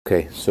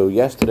Okay, so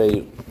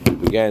yesterday we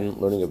began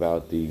learning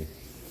about the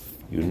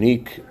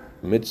unique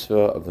mitzvah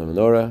of the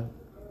menorah,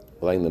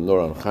 lighting the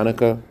menorah on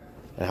Hanukkah,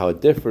 and how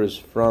it differs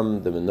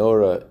from the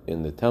menorah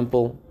in the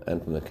temple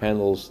and from the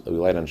candles that we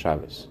light on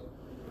Shabbos.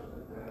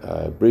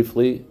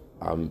 Briefly,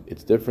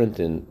 it's different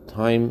in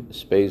time,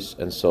 space,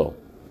 and soul.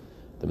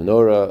 The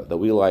menorah that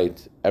we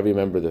light, every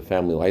member of the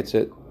family lights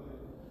it,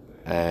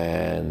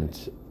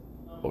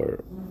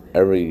 or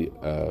every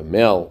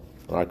male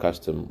in our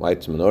custom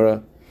lights a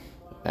menorah.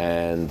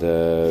 And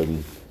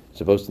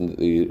supposed to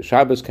the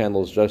Shabbos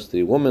candles, just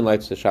the woman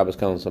lights the Shabbos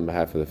candles on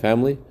behalf of the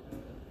family.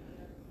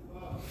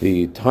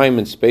 The time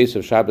and space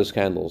of Shabbos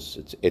candles,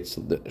 it's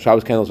the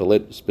Shabbos candles are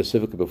lit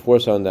specifically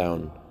before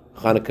sundown.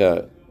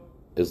 Hanukkah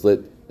is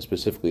lit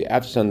specifically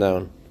after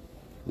sundown.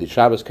 The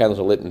Shabbos candles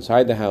are lit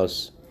inside the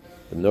house.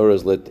 The menorah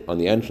is lit on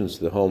the entrance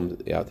to the home,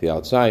 the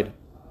outside,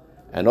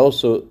 and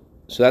also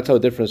so that's how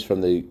it differs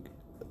from the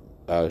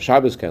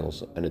Shabbos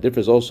candles, and it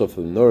differs also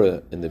from the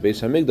menorah in the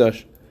Beis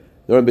Hamikdash.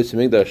 Menorah Beis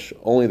Hamikdash,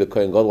 only the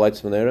Kohen Gadol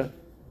lights the menorah,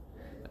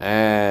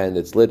 and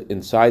it's lit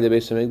inside the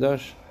Beis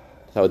Hamikdash.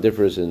 That's how it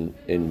differs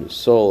in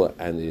soul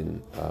and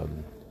in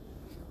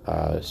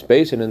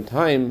space, and in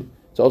time,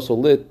 it's also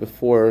lit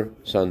before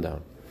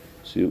sundown.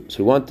 So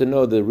we want to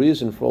know the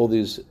reason for all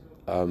these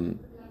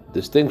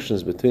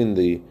distinctions between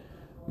the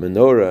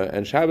menorah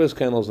and Shabbos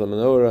candles, the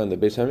menorah and the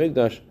Beis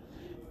Hamikdash,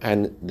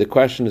 and the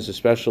question is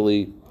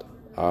especially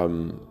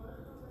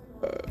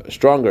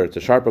stronger. It's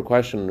a sharper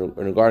question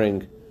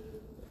regarding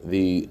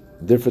the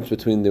difference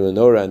between the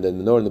menorah and the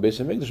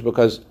Beis Hamikdash,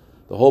 because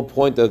the whole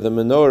point of the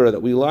menorah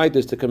that we light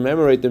is to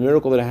commemorate the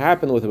miracle that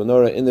happened with the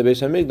menorah in the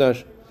Beis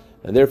Hamikdash,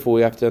 and therefore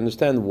we have to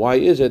understand why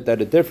is it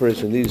that it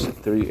differs in these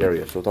three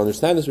areas. So to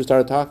understand this, we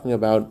started talking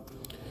about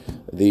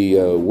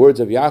the words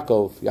of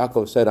Yaakov.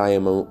 Yaakov said, I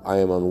am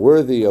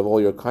unworthy of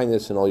all your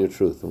kindness and all your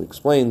truth. And we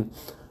explained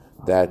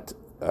that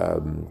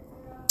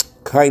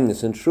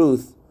kindness and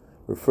truth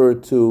refer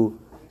to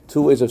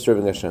two ways of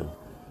serving Hashem.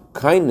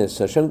 Kindness,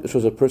 Hashem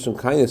shows a person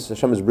kindness,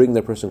 Hashem is bringing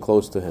that person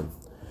close to Him.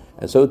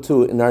 And so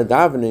too, in our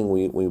davening,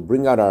 we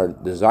bring out our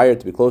desire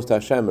to be close to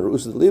Hashem, and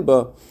Ru'us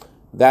Liba,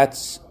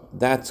 that's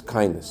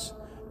kindness.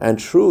 And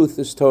truth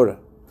is Torah.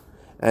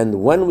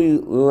 And when we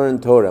learn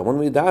Torah, when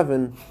we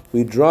daven,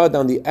 we draw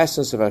down the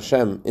essence of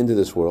Hashem into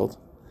this world,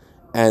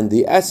 and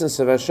the essence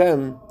of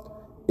Hashem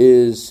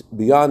is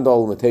beyond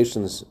all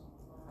limitations.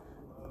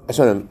 I just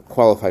want to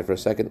qualify for a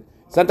second.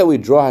 It's not that we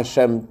draw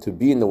Hashem to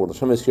be in the world.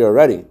 Hashem is here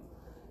already.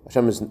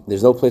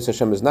 There's no place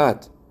Hashem is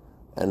not,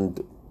 and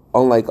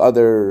unlike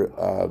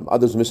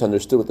others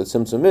misunderstood what the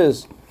Tzimtzum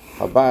is.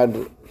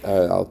 Chabad,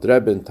 Alter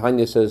Rebbe, and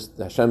Tanya says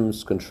that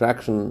Hashem's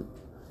contraction,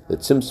 the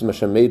Tzimtzum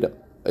Hashem made,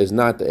 is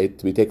not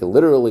to be taken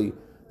literally.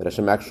 That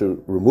Hashem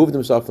actually removed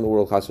Himself from the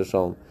world, Chas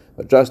v'Shalom,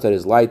 but just that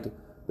His light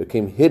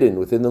became hidden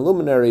within the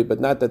luminary, but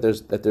not that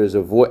there's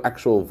a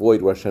actual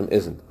void where Hashem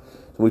isn't. So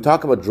when we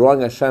talk about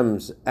drawing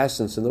Hashem's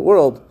essence in the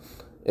world,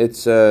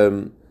 it's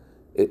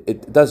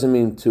it doesn't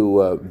mean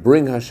to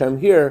bring Hashem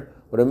here.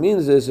 What it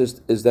means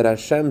is that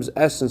Hashem's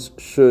essence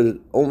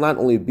should not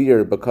only be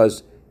here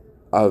because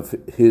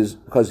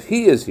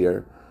He is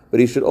here, but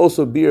He should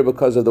also be here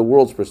because of the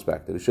world's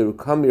perspective. He should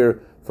come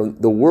here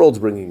from the world's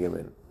bringing Him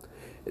in.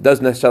 It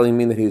doesn't necessarily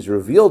mean that He's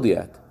revealed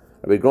yet.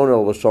 Rabbi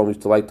Groner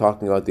used to like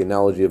talking about the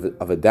analogy of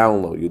a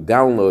download. You're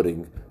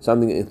downloading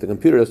something into the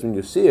computer, doesn't mean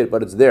you see it,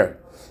 but it's there.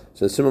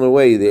 So in a similar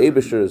way, the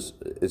Eibusher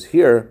is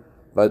here,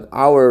 but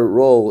our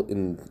role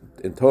in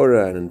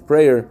Torah and in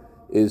prayer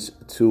is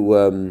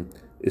to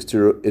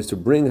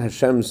bring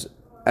Hashem's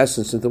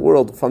essence into the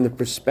world from the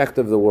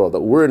perspective of the world,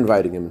 that we're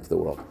inviting Him into the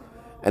world,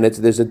 and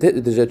there's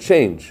a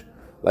change.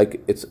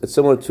 Like it's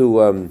similar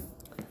to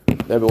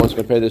everyone wants to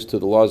compare this to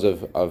the laws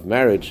of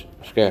marriage.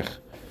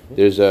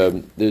 There's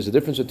a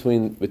difference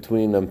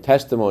between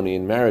testimony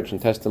in marriage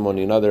and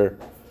testimony in other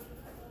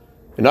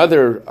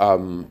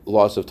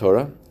laws of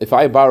Torah. If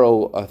I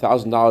borrow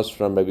 $1,000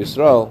 from Rabbi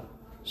Yisrael,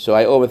 so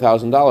I owe him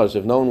 $1,000.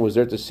 If no one was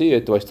there to see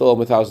it, do I still owe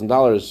him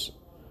 $1,000?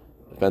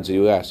 Depends who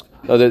you ask.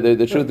 No,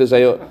 the truth is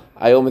I owe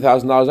him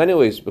 $1,000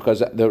 anyways,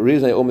 because the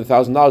reason I owe him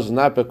 $1,000 is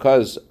not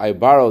because I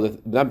borrowed,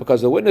 not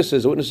because of the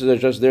witnesses. The witnesses are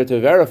just there to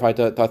verify,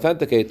 to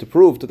authenticate, to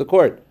prove to the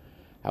court.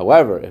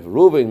 However, if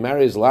Reuven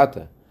marries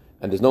Lata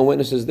and there's no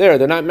witnesses there,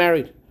 they're not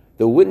married.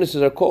 The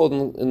witnesses are called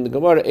in the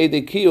Gemara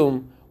Edei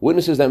Kiyum,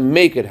 witnesses that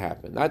make it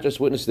happen, not just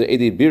witnesses that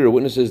Edei Bira,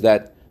 witnesses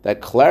that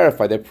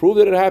clarify, that prove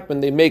that it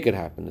happened, they make it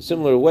happen. In a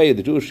similar way,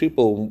 the Jewish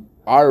people,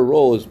 our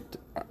role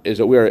is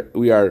that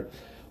we are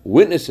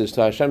witnesses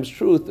to Hashem's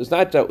truth. It's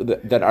not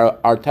that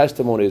our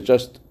testimony is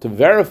just to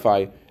verify,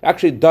 it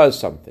actually does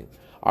something.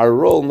 Our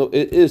role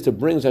is to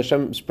bring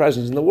Hashem's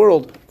presence in the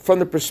world from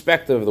the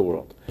perspective of the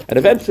world. And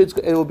eventually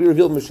it will be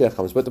revealed when Mashiach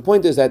comes. But the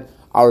point is that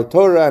our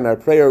Torah and our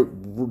prayer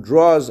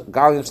draws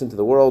godliness into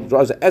the world,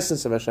 draws the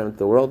essence of Hashem into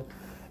the world,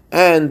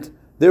 and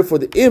therefore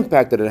the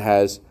impact that it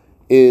has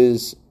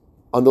is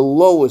on the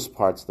lowest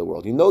parts of the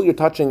world. You know you're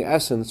touching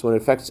essence when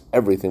it affects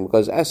everything,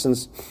 because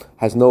essence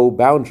has no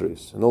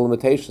boundaries, no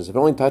limitations. If it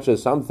only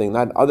touches something,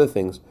 not other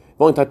things, if it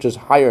only touches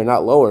higher,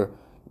 not lower,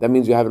 that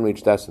means you haven't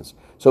reached essence.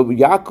 So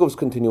Yaakov's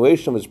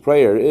continuation of his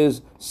prayer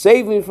is,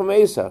 save me from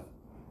Esav.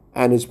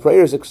 And his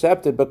prayer is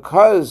accepted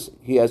because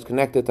he has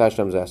connected to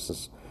Hashem's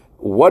essence.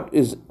 What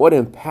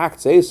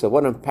impacts Esav?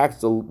 What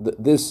impacts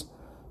this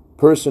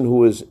person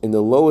who is in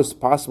the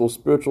lowest possible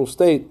spiritual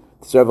state?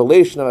 It's the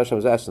revelation of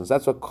Hashem's essence.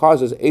 That's what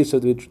causes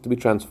Esav to be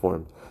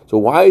transformed. So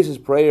why is his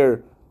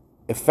prayer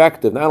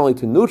effective, not only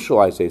to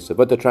neutralize Esav,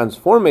 but to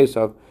transform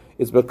Esav?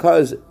 It's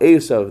because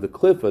Esav, the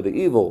klipa, the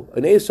evil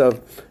in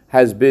Esav,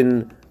 has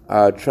been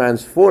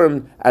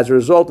transformed as a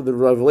result of the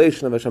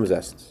revelation of Hashem's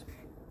essence.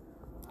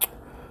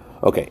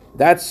 Okay,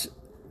 that's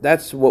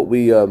what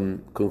we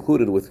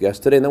concluded with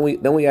yesterday. And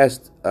then we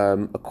asked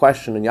a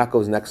question in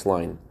Yaakov's next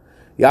line.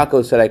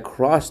 Yaakov said, I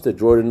crossed the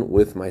Jordan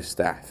with my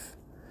staff.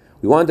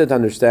 We wanted to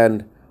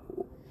understand,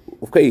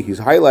 okay, he's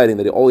highlighting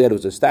that all he had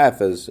was a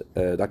staff, as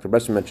Dr.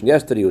 Bresser mentioned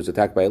yesterday. He was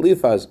attacked by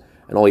Eliphaz,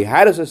 and all he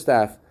had is a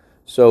staff.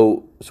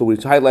 So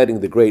he's highlighting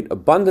the great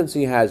abundance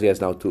he has. He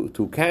has now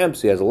two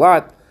camps, he has a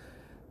lot.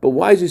 But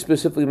why is he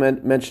specifically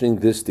mentioning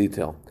this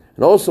detail?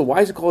 And also,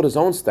 why is it called his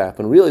own staff?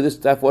 And really, this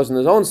staff wasn't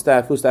his own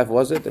staff. Whose staff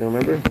was it? Do you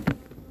remember?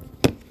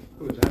 It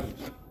was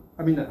Adam's.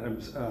 I mean,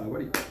 Adam's,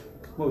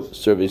 Moses.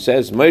 So he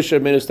says,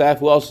 Moshe made a staff.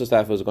 Who else's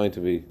staff was it going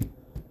to be?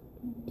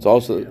 It's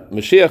also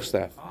Mashiach's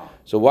staff.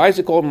 So why is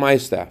it called my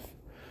staff?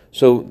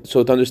 So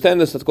to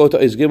understand this, let's go to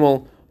Eis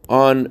Gimel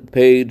on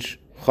page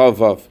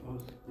Chavav.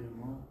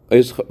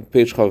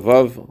 Page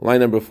Chavav,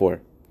 line number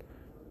 4.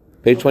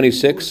 Page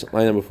 26,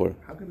 line number 4.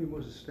 How can he be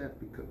Moses' staff?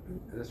 Because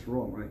that's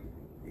wrong, right?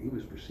 He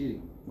was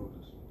preceding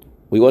Moses.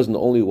 He wasn't the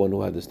only one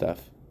who had the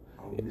staff.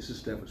 Oh, this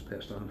staff was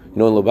passed on. You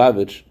know, in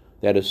Lubavitch,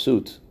 they had a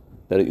suit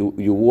that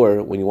you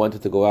wore when you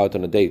wanted to go out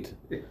on a date.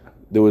 Yeah.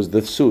 There was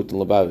the suit in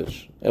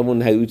Lubavitch.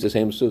 Everyone had used the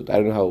same suit. I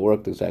don't know how it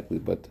worked exactly,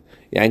 but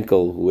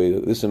Yankel, who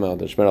weighed this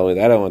amount, and Shmuel weighed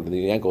that amount, and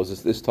the Yankel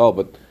was this tall,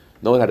 but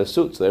no one had a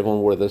suit, so everyone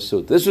wore this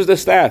suit. This was the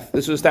staff.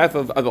 This was the staff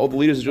of all the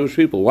leaders of Jewish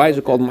people. Why is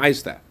it called my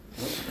staff?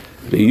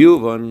 The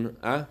Yuvon,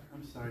 I'm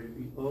sorry,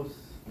 we both...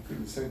 I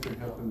think the same thing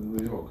happened in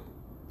New York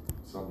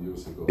some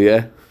years ago.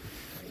 Yeah.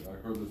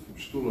 I heard it from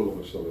Shtulo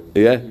or something.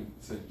 Yeah.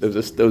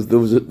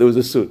 There was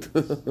a suit.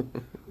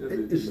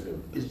 Is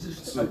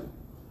this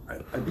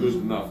good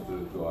enough to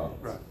have?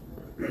 Right.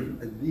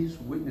 Are these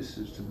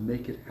witnesses to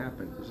make it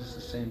happen? Is this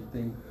the same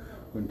thing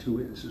when two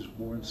witnesses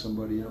warn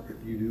somebody,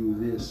 if you do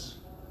this,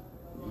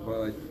 you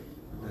violate,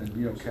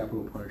 then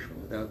capital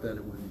punishment. Without that,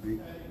 it wouldn't be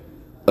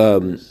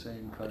the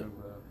same kind of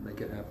make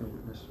it happen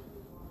witness.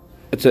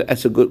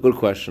 It's a good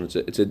question.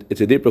 It's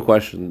a deeper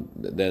question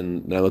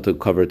than I want to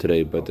cover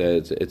today, but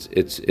it's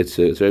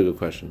a very good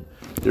question.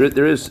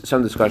 There is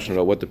some discussion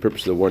about what the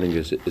purpose of the warning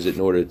is. Is it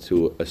in order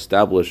to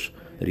establish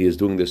that he is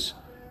doing this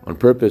on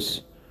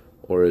purpose,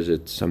 or is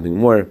it something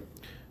more?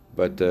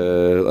 But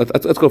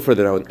let's go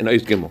further now in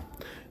Eis Gimel.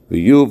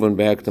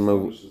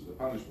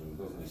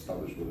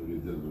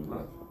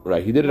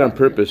 Right, he did it on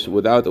purpose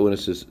without the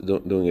witnesses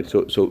doing it.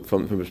 So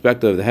from the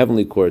perspective of the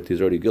heavenly court, he's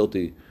already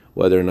guilty.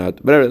 Whether or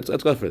not, but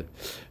let's go further.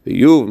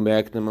 When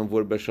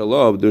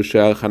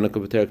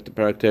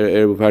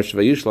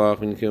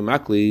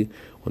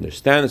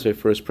understand this by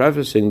first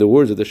prefacing the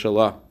words of the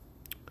Shalah.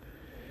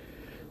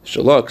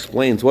 Shalah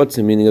explains what's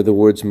the meaning of the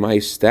words "my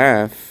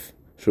staff."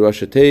 Is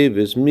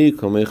mi ki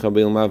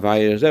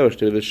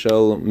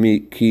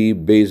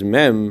beis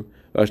mem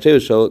the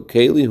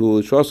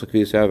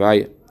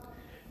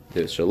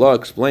Shalah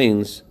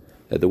explains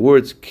that the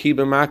words ki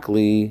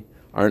b'makli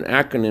are an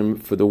acronym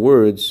for the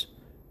words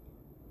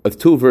of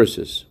two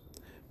verses.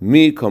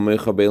 Mi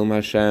kamecha be'el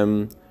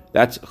Hashem.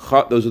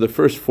 Those are the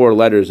first four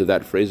letters of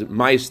that phrase.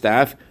 My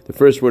staff. The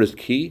first word is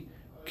ki.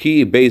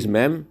 Ki beis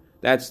mem.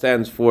 That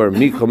stands for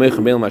Mi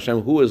kamecha be'el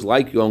Hashem. Who is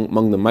like you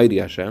among the mighty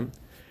Hashem?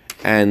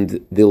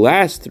 And the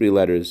last three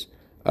letters,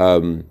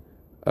 Kuf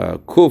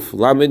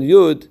Lamed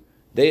Yud,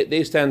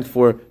 they stand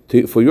for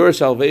your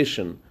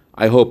salvation.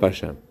 I hope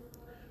Hashem.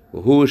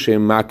 Hu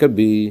Shem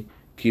Maccabi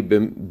Ki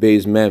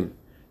beis mem.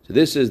 So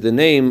this is the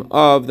name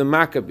of the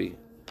Maccabee.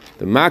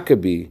 The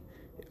Maccabee,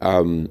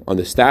 on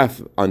the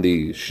staff, on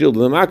the shield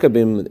of the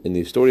Maccabim, in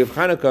the story of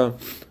Hanukkah,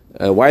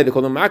 why they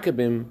call them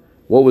Maccabim?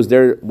 What was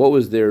the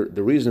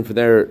reason for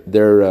their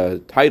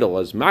title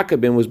as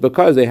Maccabim was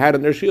because they had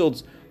on their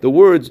shields the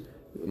words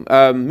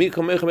Mi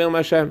Kamecha Be'el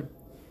Hashem.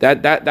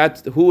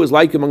 That's who was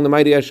like among the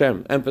mighty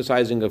Hashem,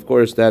 emphasizing, of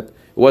course, that it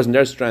wasn't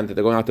their strength that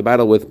they're going out to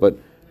battle with, but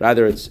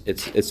rather it's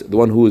the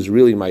one who is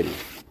really mighty,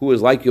 who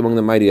is like you among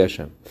the mighty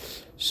Hashem.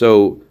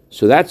 So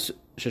that's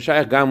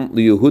Shashayach Gam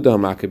LiYehuda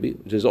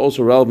HaMaccabee, which is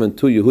also relevant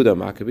to Yehuda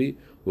HaMaccabee.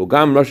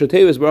 Gam Rosh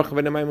Tevis Baruch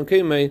V'Nemayim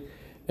Keimei,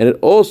 and it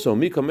also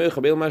Mi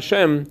Kamecha Be'el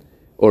Hashem,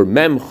 or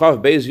Mem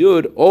Chav Beis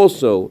Yud,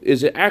 also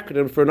is an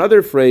acronym for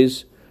another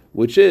phrase,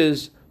 which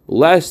is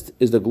 "Blessed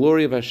is the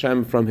glory of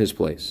Hashem from His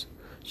place."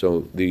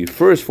 So the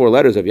first four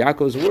letters of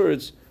Yaakov's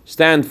words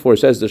stand for,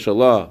 says the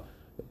Shalah,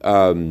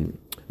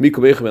 Mi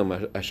Kamecha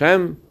Be'el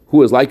Hashem,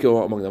 who is like you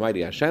among the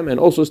mighty Hashem, and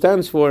also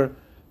stands for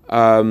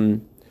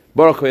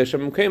Baruch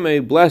Hashem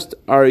Keimei, blessed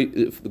are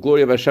the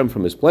glory of Hashem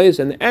from His place,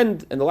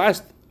 and the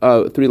last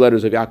three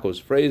letters of Yaakov's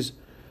phrase,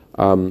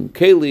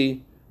 Keli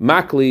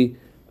Makli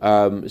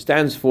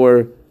stands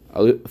for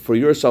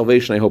your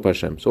salvation, I hope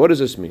Hashem. So what does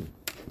this mean?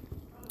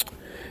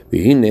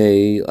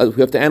 We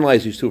have to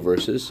analyze these two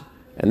verses,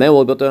 and then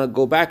we'll be able to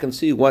go back and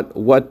see what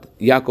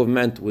Yaakov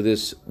meant with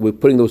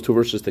putting those two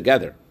verses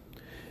together.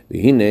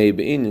 Let's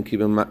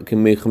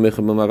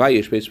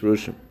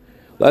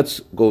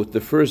go with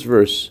the first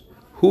verse.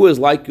 Who is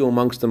like you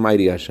amongst the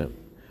mighty Hashem?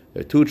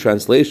 There are two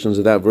translations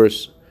of that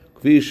verse.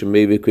 The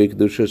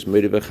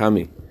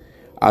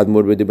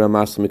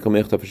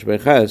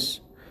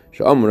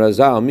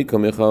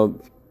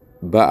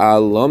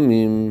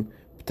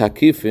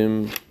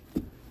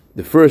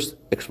first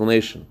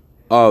explanation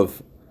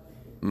of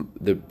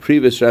the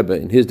previous Rebbe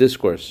in his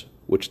discourse,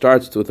 which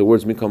starts with the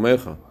words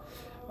Mikamecha,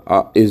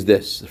 is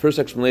this. The first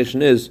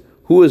explanation is,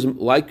 who is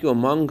like you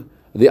among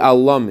the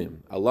Alamim?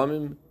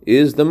 Alamim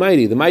is the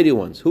mighty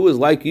ones. Who is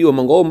like you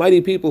among all mighty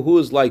people? Who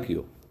is like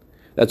you?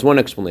 That's one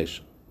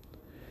explanation.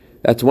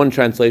 That's one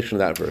translation of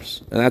that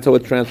verse. And that's how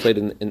it's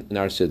translated in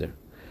our Siddur.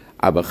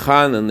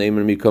 Abachan and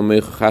Neimer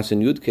Mikamecha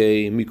Chasin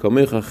Yudke,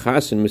 Mikamecha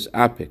Chasin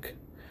Misapik.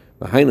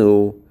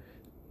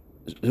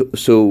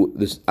 So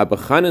this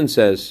Abachanan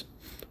says,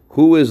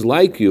 who is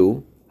like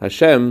you,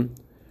 Hashem,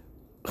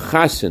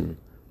 Chasin,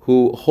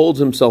 who holds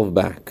himself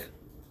back.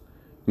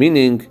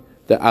 Meaning,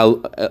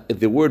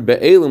 the word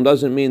Be'elim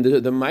doesn't mean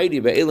the mighty.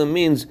 Be'elim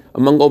means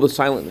among all the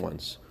silent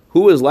ones.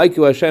 Who is like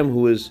you, Hashem,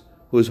 who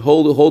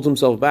holds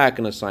himself back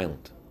and is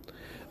silent?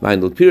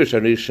 According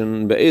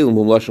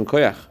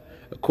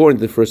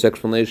to the first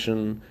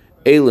explanation,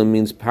 Elim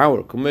means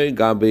power.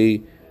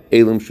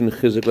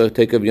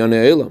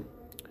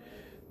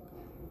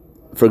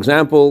 For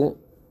example,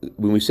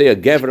 when we say a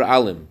gever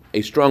alim,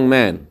 a strong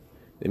man,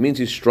 it means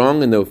he's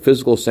strong in the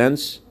physical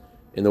sense,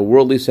 in the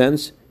worldly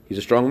sense. He's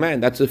a strong man.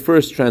 That's the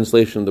first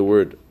translation of the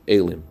word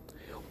elim.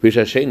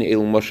 According to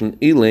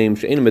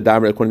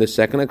the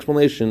second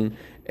explanation,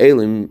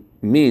 elim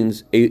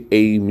means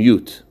a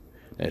mute.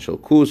 That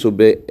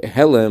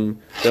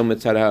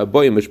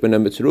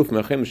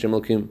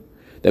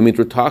means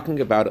we're talking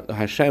about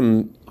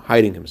Hashem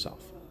hiding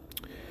himself.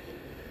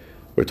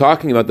 We're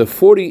talking about the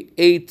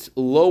 48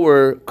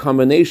 lower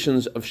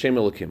combinations of Shem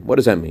Elokim. What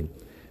does that mean?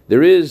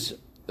 There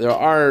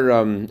are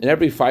in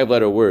every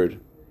 5-letter word,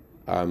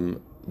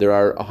 there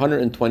are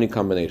 120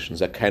 combinations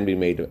that can be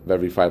made of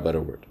every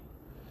 5-letter word.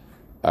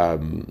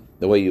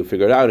 The way you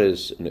figure it out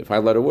is, in a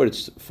 5-letter word,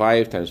 it's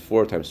 5 times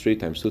 4 times 3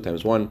 times 2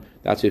 times 1.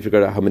 That's how you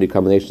figure out how many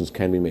combinations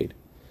can be made.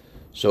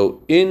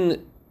 So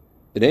in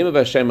the name of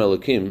Hashem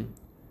Elokim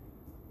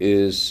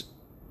is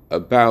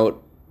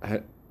about,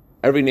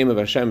 every name of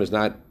Hashem is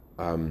not,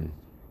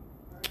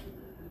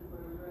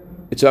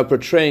 it's about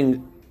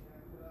portraying,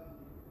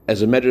 as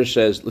the Medrash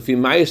says,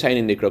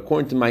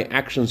 according to my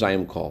actions I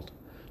am called.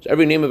 So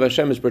every name of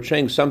Hashem is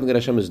portraying something that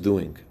Hashem is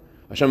doing.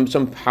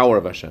 Some power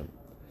of Hashem.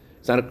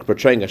 It's not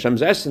portraying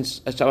Hashem's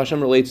essence. It's how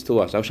Hashem relates to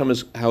us. How Hashem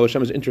is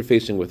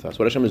interfacing with us.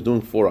 What Hashem is doing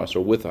for us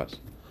or with us.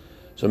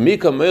 So the name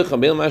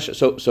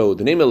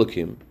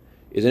Elokim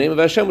is the name of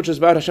Hashem, which is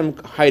about Hashem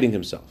hiding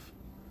Himself.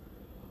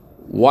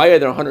 Why are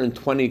there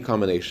 120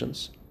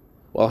 combinations?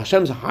 Well,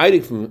 Hashem's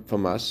hiding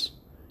from us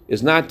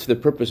is not for the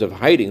purpose of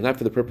hiding, not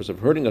for the purpose of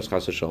hurting us,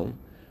 chas v'shalom,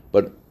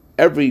 but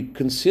every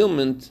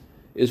concealment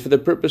is for the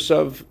purpose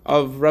of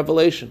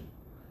revelation.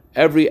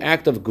 Every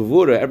act of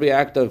gevura, every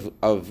act of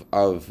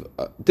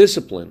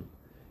discipline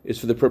is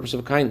for the purpose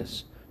of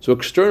kindness. So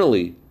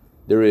externally,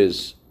 there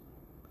is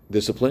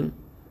discipline,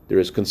 there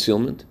is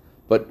concealment,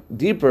 but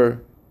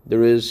deeper,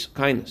 there is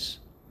kindness.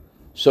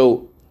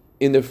 So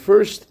in the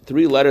first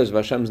 3 letters of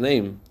Hashem's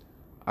name,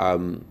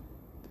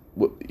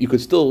 you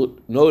could still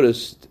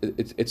notice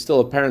it's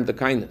still apparent the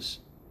kindness.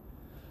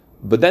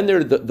 But then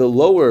there the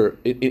lower,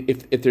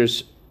 if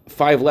there's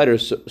 5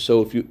 letters,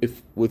 so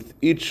if with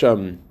each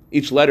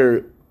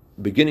letter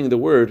beginning the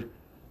word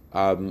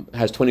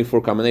has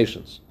 24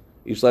 combinations.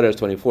 Each letter has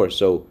 24.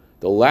 So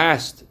the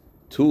last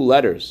 2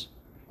 letters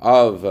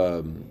of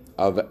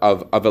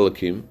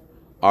Elokim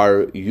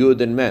are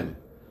Yud and Mem.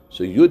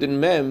 So Yud and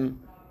Mem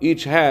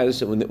each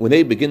has, when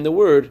they begin the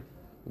word,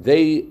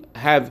 they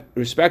have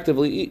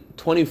respectively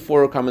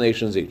 24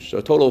 combinations each. So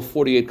a total of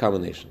 48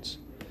 combinations.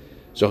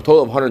 So a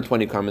total of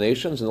 120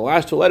 combinations, and the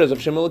last 2 letters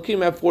of Shem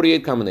Elokim have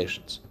 48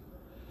 combinations.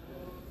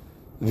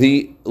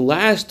 The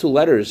last 2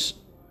 letters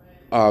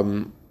are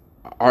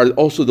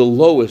also the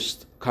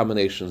lowest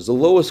combinations, the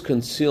lowest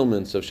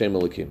concealments of Shem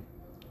Elokim.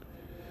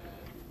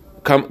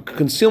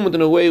 Concealment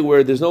in a way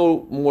where there's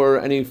no more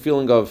any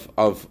feeling of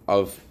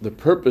the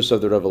purpose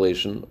of the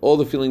revelation. All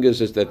the feeling is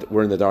that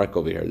we're in the dark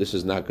over here. This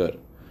is not good.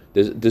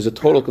 There's a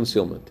total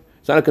concealment.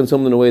 It's not a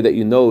concealment in a way that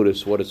you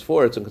notice what it's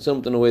for. It's a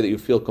concealment in a way that you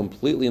feel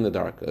completely in the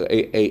dark.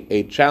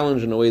 A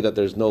challenge in a way that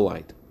there's no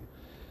light.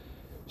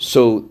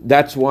 So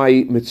that's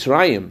why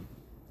Mitzrayim,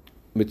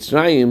 the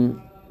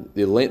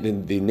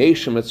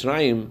nation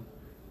Mitzrayim,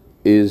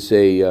 is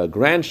a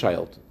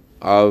grandchild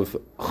of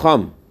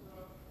Cham.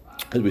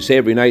 As we say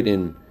every night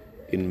in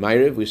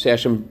Ma'ariv, we say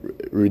Hashem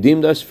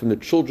redeemed us from the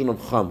children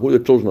of Cham. Who are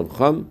the children of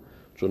Cham?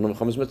 Children of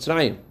Cham is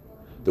Mitzrayim.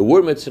 The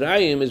word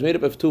Mitzrayim is made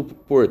up of two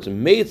words.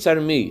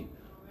 Meitzar mi.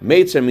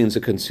 Meitzar means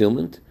a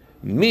concealment.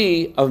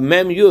 Mi of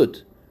Mem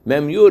Yud.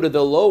 Mem Yud are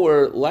the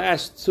lower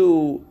last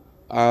two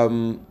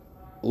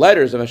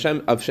letters of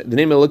Hashem, of the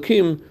name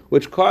Elokim,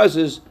 which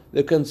causes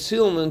the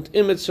concealment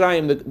in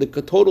Mitzrayim,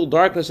 the total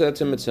darkness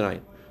that's in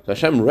Mitzrayim. So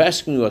Hashem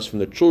rescuing us from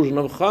the children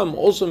of Ham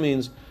also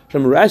means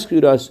Hashem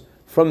rescued us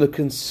from the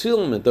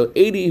concealment,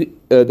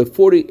 the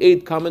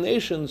 48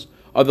 combinations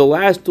of the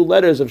last two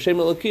letters of Shem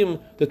Elokim,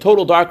 the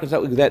total darkness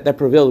that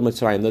prevailed in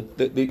Mitzrayim,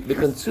 the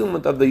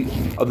concealment of the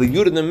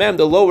Yud and the Mem,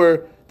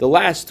 the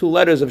last two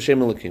letters of Shem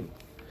Elokim.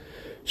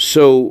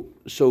 So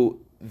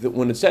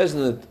when it says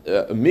in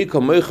the Mika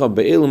Mecha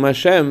Be'elim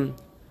Hashem,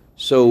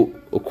 so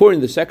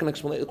according to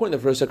the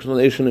first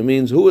explanation, it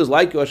means who is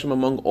like you, Hashem,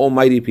 among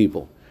almighty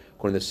people.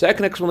 According to the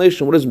second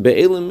explanation, what does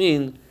Be'elim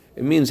mean?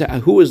 It means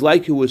who is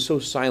like you, who is so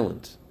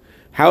silent.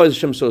 How is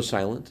Hashem so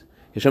silent?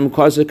 Hashem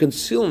causes a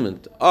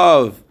concealment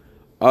of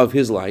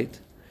His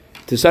light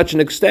to such an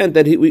extent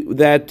that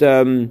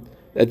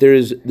that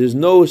there's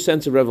no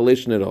sense of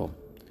revelation at all.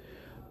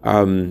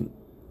 One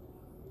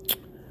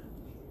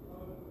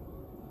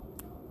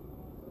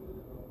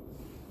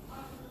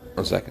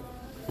second.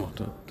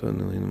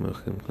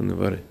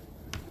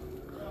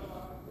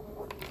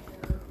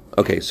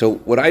 Okay, so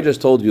what I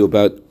just told you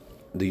about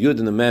the Yud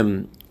and the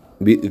Mem,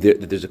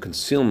 that there's a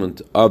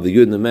concealment of the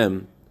Yud and the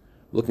Mem.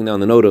 Looking down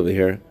the note over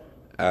here,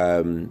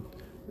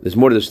 there's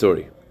more to the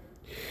story.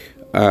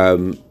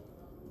 The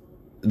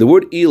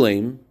word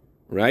Elam,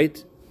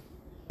 right,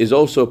 is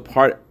also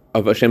part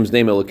of Hashem's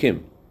name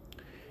Elokim.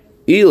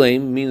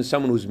 Elam means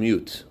someone who's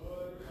mute.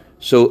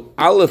 So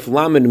Aleph,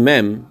 Lamed,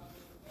 Mem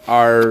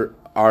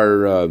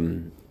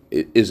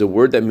is a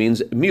word that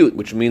means mute,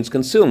 which means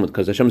concealment,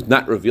 because Hashem's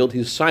not revealed;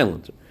 He's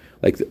silent.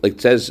 Like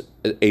it says,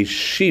 a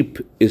sheep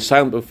is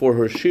silent before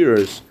her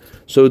shearers.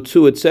 So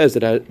too, it says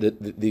that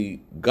the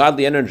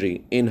godly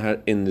energy in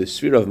the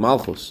sphere of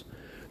Malchus,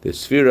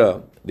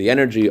 the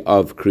energy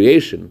of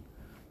creation,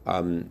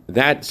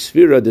 that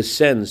sphere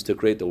descends to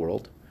create the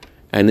world,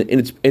 and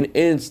in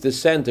its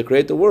descent to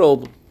create the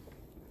world,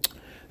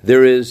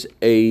 there is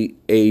a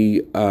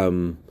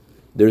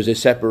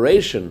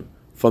separation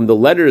from the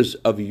letters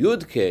of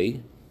Yud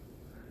K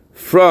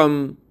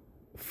from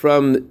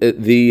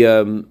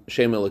the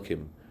Shem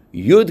Elokim.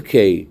 Yud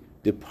K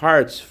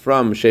departs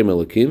from Shem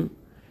Elokim,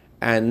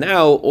 and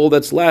now all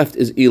that's left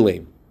is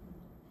Elam.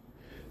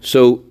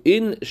 So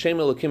in Shem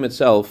Elokim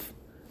itself,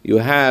 you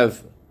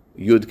have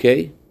Yud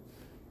K,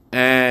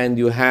 and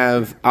you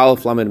have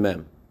Aleph Lamed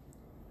Mem.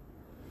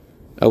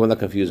 I'm not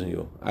confusing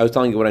you. I was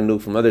telling you what I knew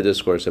from other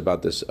discourse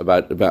about this,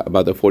 about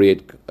the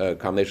 48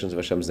 combinations of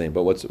Hashem's name.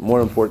 But what's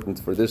more important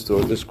for this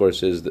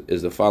discourse is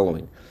the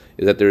following: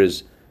 is that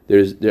there's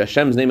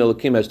Hashem's name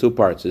Elokim has two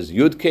parts: is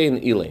Yud K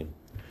and Elam.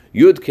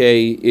 Yud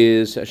K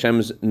is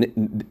Hashem's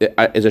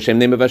Hashem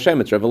name of Hashem.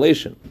 It's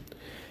revelation,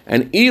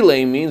 and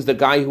Elam means the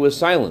guy who is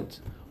silent.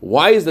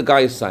 Why is the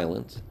guy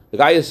silent? The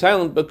guy is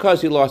silent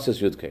because he lost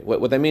his Yud K.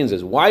 What that means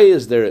is, why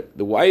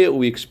are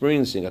we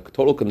experiencing a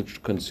total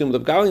consumed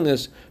of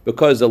godliness?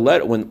 Because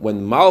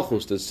when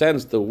Malchus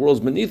descends, the world's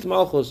beneath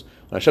Malchus,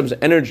 when Hashem's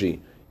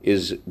energy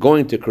is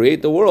going to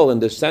create the world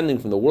and descending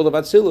from the world of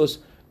Atzilus,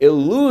 it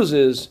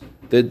loses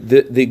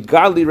the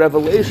godly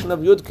revelation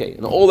of Yud K.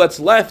 And all that's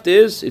left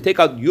is, if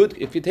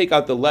you take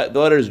out the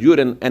letters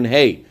Yud and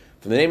Hey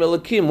from the name of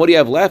Elokim, what do you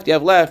have left? You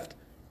have left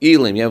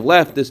Elam. You have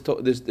left the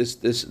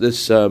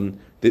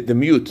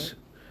mute.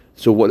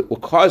 So what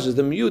causes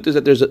the mute is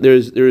that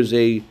there is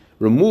a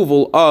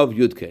removal of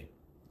Yud K.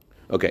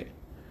 Okay.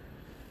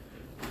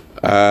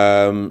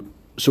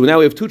 So now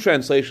we have two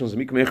translations.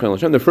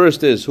 The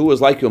first is, who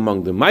is like you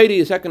among the mighty?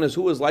 The second is,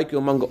 who is like you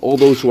among all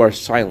those who are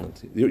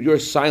silent? Your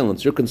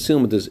silence, your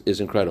concealment is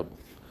incredible.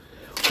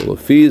 So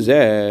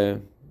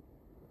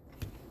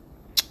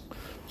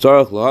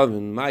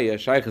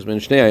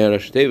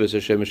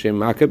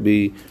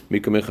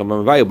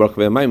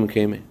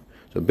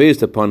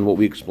based upon what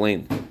we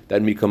explained,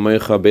 that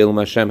Mikamecha Beilam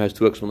Hashem has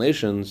two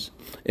explanations.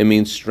 It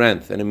means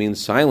strength and it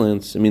means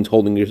silence. It means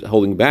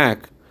holding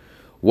back.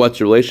 What's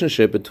the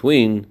relationship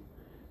between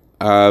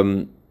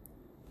the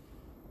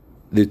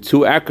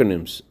two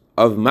acronyms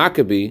of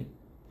Maccabee,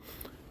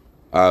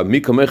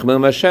 Mikamecha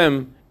Beilam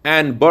Hashem,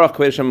 and Baruch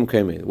Hashem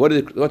Kemei?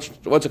 What's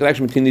the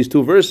connection between these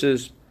two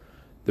verses?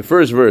 The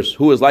first verse,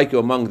 who is like you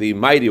among the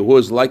mighty, who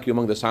is like you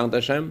among the silent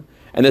Hashem?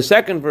 And the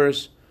second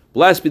verse,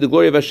 blessed be the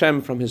glory of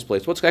Hashem from His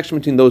place. What's the connection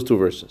between those two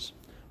verses?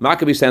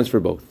 Maccabee stands for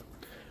both.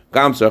 We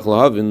also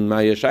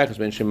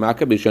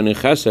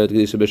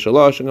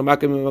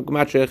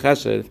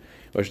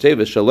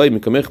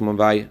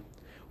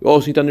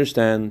need to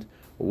understand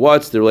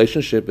what's the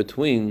relationship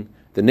between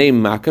the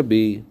name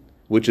Maccabee,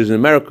 which is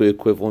numerically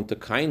equivalent to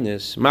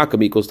kindness.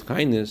 Maccabee equals to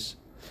kindness,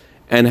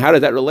 and how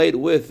does that relate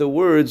with the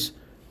words,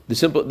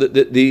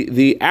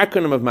 the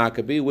acronym of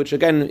Maccabee, which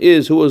again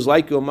is, who is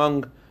like you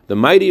among the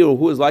mighty, or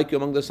who is like you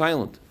among the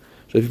silent?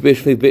 So if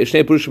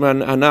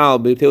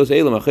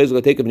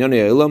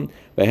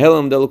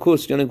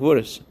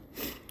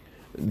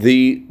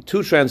the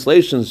two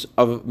translations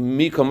of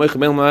Mika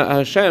Mechmel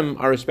Hashem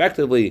are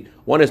respectively,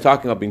 one is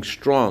talking about being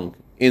strong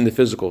in the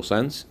physical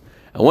sense,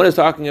 and one is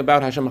talking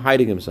about Hashem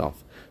hiding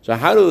himself. So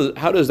how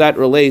does that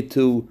relate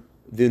to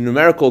the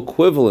numerical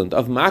equivalent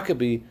of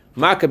Maccabee?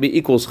 Maccabee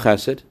equals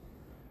Chesed,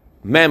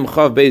 Mem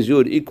Chav Beis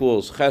Yud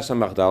equals Chesed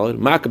Machdalad,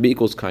 Maccabee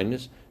equals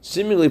kindness.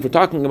 Similarly, if we're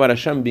talking about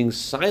Hashem being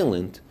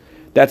silent,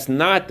 that's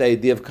not the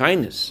idea of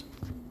kindness.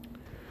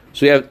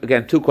 So you have,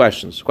 again, two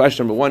questions.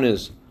 Question number one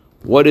is,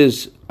 what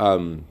is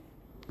the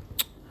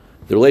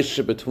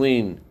relationship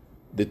between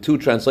the two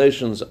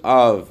translations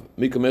of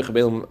Mika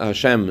Mechbel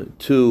Hashem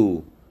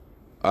to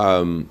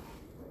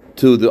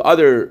the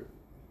other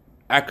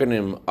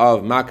acronym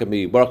of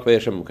Maccabee, Baruch Vei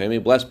Hashem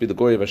Mekayim, blessed be the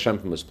glory of Hashem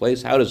from His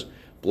place? How does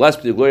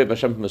blessed be the glory of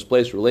Hashem from His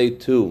place relate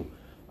to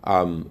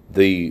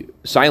the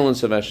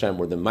silence of Hashem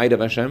or the might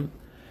of Hashem?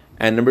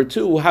 And number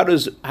two, how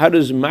does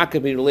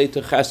Maccabee relate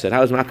to Chesed?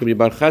 How is Maccabee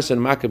about Chesed?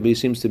 Maccabee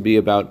seems to be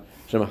about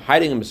Hashem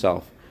hiding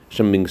himself,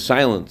 Hashem being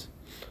silent,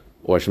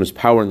 or Hashem's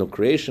power in the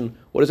creation.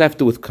 What does that have to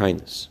do with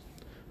kindness?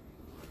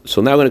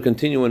 So now we're going to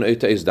continue in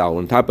Eita Izdal,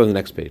 on top of the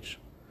next page.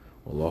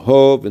 To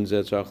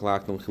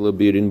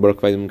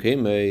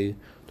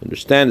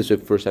understand this, we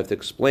first have to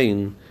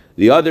explain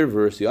the other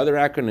verse, the other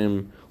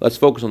acronym. Let's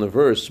focus on the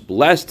verse.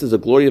 Blessed is the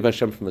glory of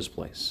Hashem from His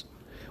place.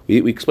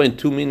 We explained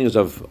two meanings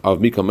of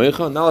Mika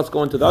Mecha. Now let's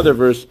go into the other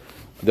verse,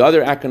 the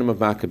other acronym of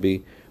Maccabee.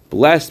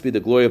 Blessed be the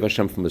glory of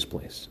Hashem from His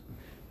place.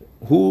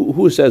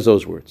 Who says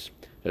those words?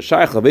 This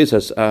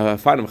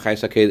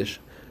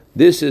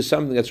is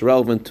something that's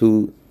relevant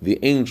to the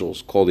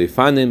angels called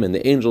Ifanim and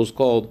the angels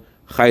called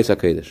Chayes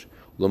HaKedesh,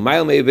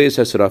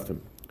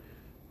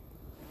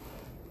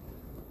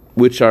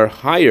 which are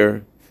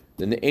higher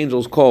than the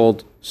angels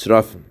called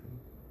Srafim.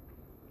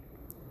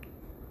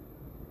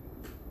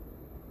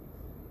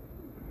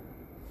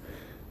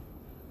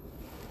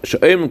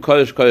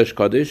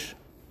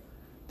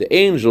 The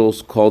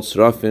angels called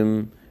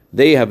Srafim,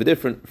 they have a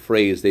different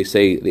phrase, they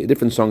say, a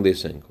different song they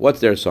sing. What's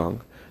their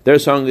song? Their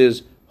song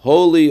is,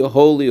 Holy,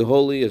 holy,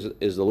 holy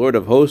is the Lord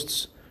of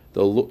hosts,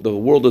 the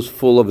world is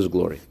full of His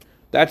glory.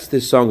 That's the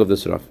song of the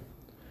Srafim.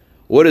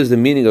 What is the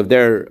meaning of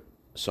their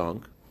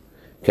song?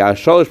 Their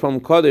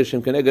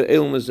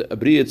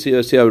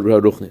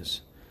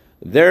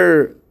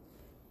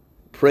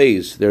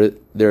praise,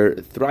 their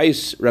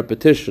thrice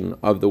repetition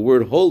of the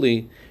word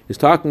holy is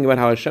talking about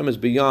how Hashem is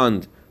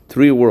beyond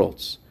three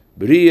worlds.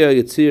 Bria,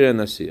 Yetzirah, and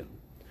Asiyah.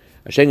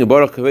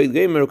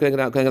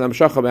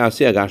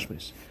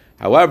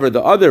 However,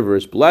 the other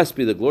verse, blessed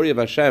be the glory of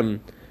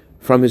Hashem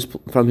from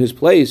his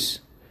place,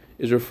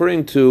 is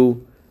referring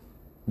to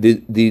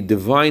the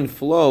divine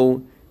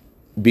flow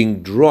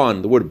being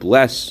drawn. The word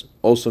bless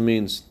also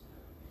means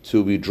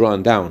to be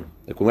drawn down.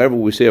 Like whenever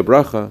we say a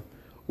bracha,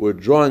 we're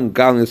drawing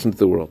godliness into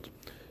the world.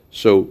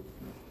 So,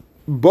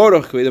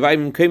 Baruch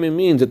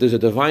means that there's a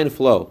divine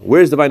flow.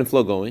 Where is divine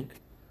flow going?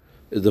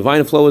 The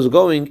divine flow is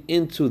going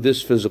into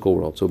this physical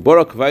world. So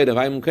Baruch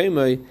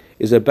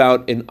is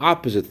about an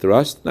opposite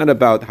thrust, not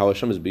about how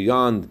Hashem is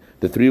beyond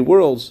the three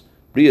worlds.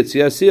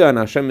 And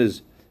Hashem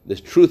is this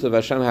truth of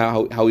Hashem,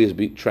 how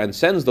He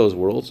transcends those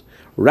worlds.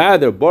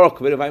 Rather,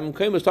 Baruch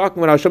is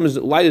talking about how Hashem's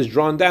light is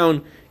drawn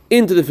down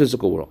into the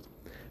physical world.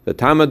 The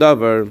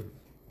Tamadavar.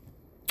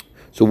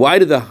 So why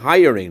did the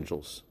higher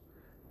angels?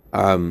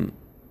 Does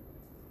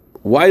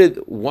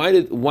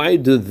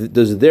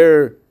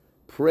their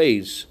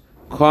praise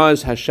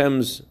cause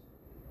Hashem's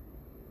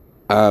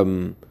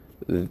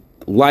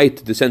light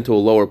to descend to a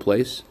lower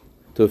place,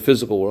 to a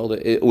physical world?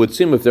 It would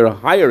seem if there are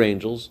higher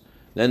angels,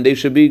 then they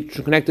should be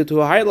connected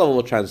to a higher level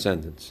of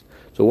transcendence.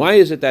 So why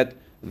is it that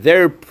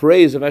their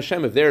praise of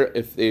Hashem, if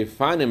the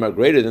Fanim are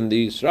greater than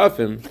the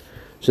Srafim,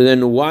 so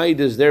then why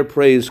does their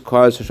praise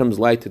cause Hashem's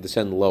light to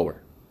descend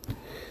lower,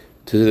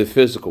 to the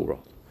physical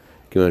world?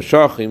 We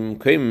already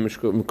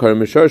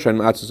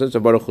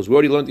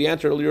learned the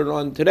answer earlier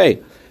on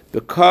today.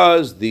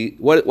 Because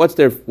what's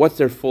their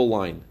full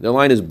line? Their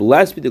line is,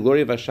 blessed be the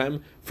glory of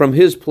Hashem from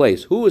His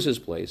place. Who is His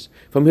place?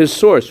 From His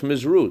source, from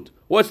His root.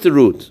 What's the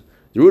root?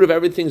 The root of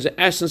everything is the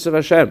essence of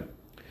Hashem.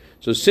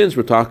 So since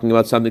we're talking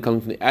about something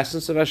coming from the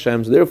essence of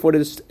Hashem, so therefore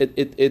the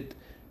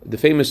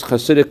famous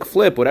Hasidic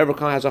flip, whatever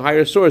has a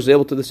higher source, is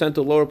able to descend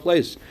to a lower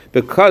place.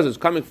 Because it's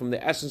coming from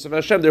the essence of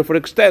Hashem, therefore it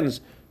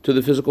extends to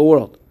the physical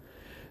world.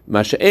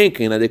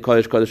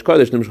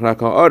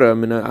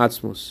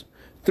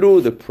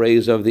 Through the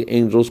praise of the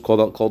angels called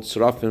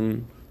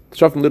Srafim.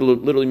 Srafim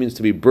literally means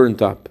to be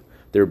burnt up.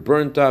 They're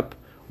burnt up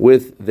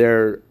with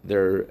their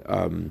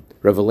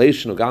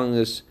revelation of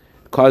godliness,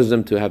 causes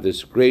them to have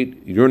this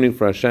great yearning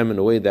for Hashem in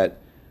a way that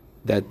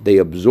they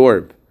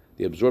absorb.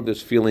 They absorb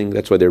this feeling.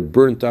 That's why they're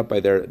burnt up by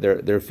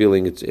their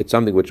feeling. It's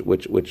something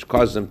which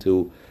causes them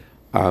to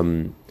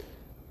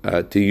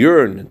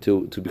yearn,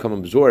 to become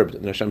absorbed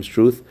in Hashem's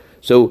truth.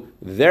 So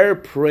their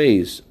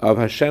praise of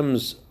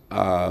Hashem's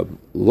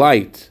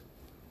light,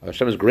 of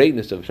Hashem's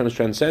greatness, of Hashem's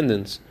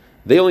transcendence,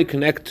 they only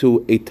connect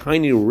to a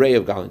tiny ray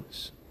of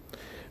godliness.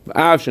 And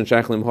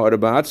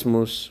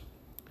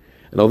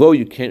although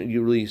you can't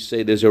really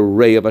say there's a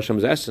ray of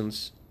Hashem's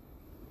essence,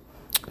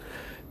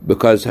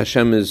 because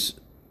Hashem is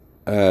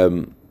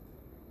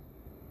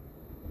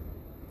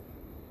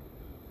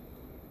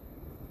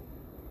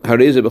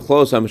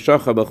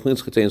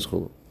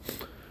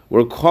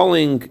we're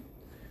calling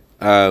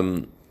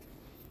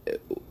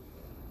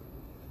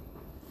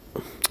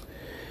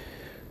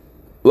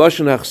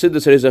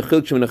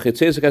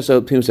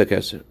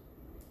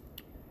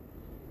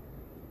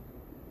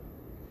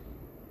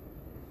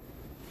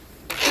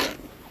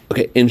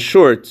okay, in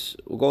short,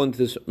 we'll go into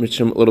this a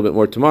little bit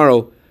more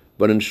tomorrow,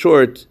 but in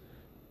short,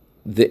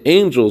 the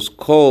angels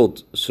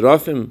called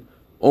Seraphim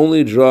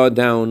only draw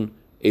down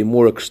a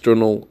more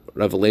external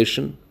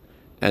revelation,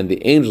 and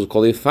the angels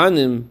called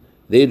Efanim,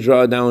 they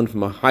draw down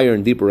from a higher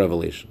and deeper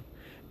revelation.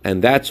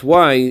 And that's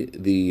why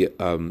the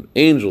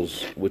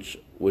angels, which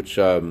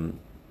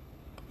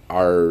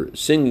are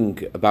singing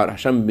about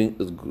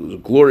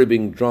Hashem glory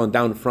being drawn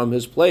down from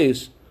His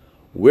place,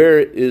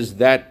 where's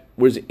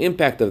the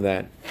impact of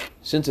that?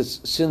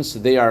 Since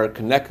they are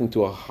connecting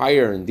to a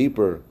higher and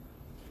deeper,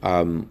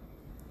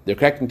 they're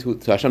connecting to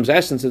Hashem's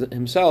essence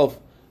Himself.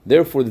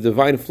 Therefore, the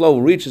divine flow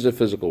reaches the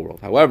physical world.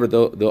 However,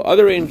 the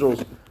other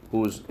angels,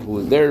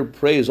 who their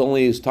praise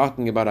only is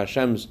talking about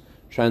Hashem's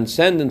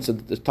transcendence,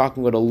 is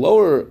talking about a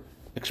lower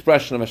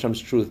expression of Hashem's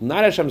truth,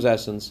 not Hashem's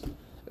essence,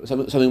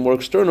 something more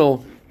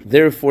external.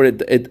 Therefore,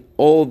 their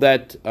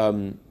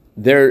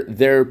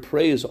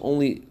praise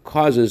only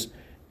causes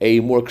a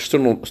more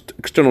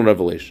external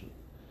revelation.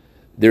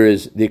 There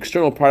is the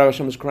external part of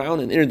Hashem's crown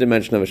and inner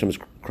dimension of Hashem's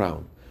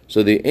crown.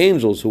 So the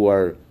angels who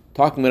are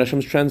talking about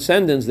Hashem's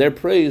transcendence, their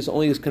praise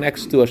only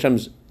connects to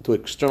to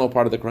external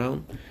part of the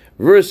crown,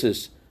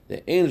 versus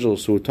the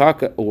angels who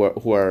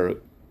are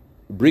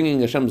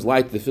bringing Hashem's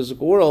light to the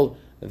physical world.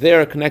 They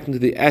are connecting to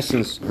the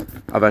essence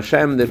of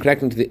Hashem. They're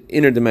connecting to the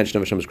inner dimension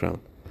of Hashem's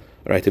crown.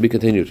 All right, to be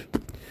continued.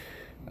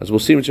 As we'll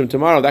see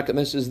tomorrow,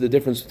 this is the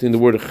difference between the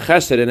word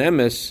chesed and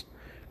emes,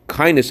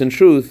 kindness and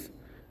truth,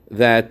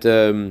 that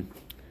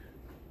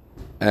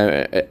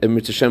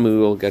Mitzvah we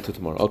will get to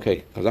tomorrow.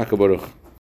 Okay, Chazak Baruch.